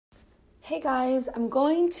Hey guys, I'm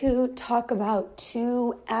going to talk about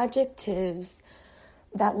two adjectives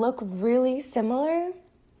that look really similar,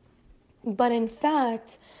 but in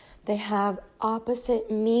fact, they have opposite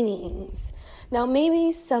meanings. Now,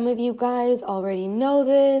 maybe some of you guys already know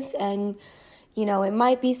this, and it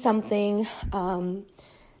might be something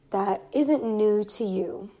that isn't new to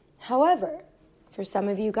you. However, for some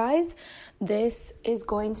of you guys, this is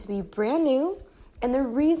going to be brand new. And the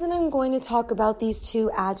reason I'm going to talk about these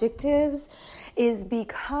two adjectives is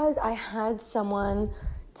because I had someone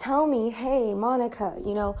tell me, hey, Monica,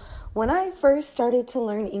 when I first started to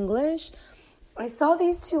learn English, I saw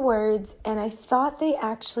these two words and I thought they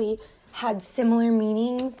actually had similar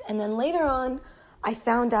meanings. And then later on, I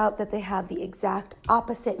found out that they have the exact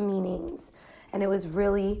opposite meanings. And it was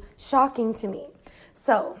really shocking to me.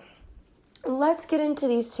 So let's get into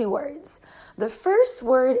these two words. The first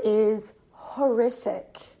word is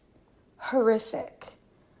horrific.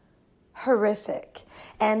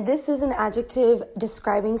 And this is an adjective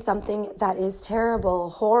describing something that is terrible,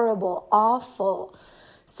 horrible, awful,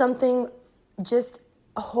 something just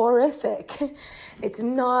horrific. It's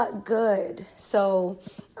not good. So,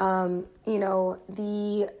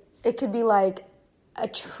 it could be like a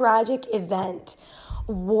tragic event.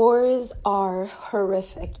 Wars are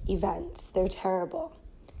horrific events. They're terrible.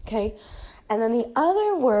 Okay? And then the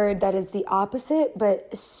other word that is the opposite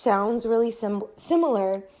but sounds really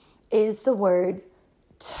similar is the word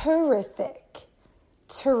terrific.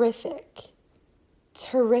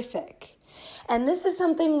 And this is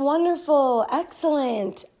something wonderful,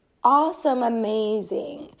 excellent, awesome,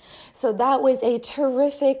 amazing. So that was a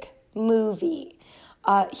terrific movie.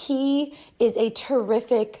 He is a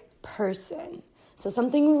terrific person. So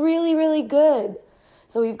something really, really good.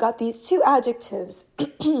 So we've got these two adjectives,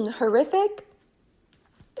 horrific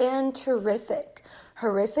and terrific.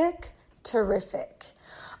 Horrific, terrific.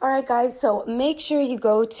 All right, guys, so make sure you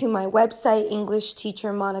go to my website,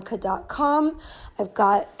 EnglishTeacherMonica.com. I've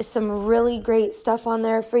got some really great stuff on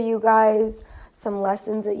there for you guys, some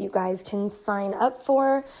lessons that you guys can sign up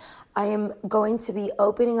for. I am going to be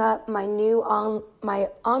opening up my my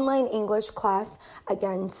online English class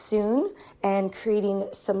again soon and creating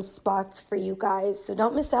some spots for you guys. So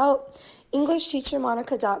don't miss out.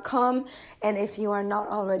 EnglishTeacherMonica.com. And if you are not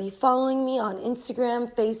already following me on Instagram,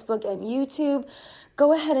 Facebook, and YouTube,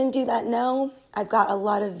 go ahead and do that now. I've got a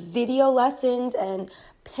lot of video lessons and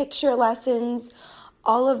picture lessons.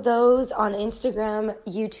 All of those on Instagram,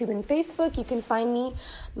 YouTube, and Facebook. You can find me.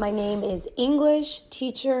 My name is English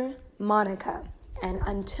Teacher Monica. And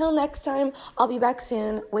until next time, I'll be back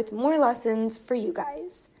soon with more lessons for you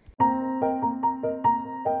guys.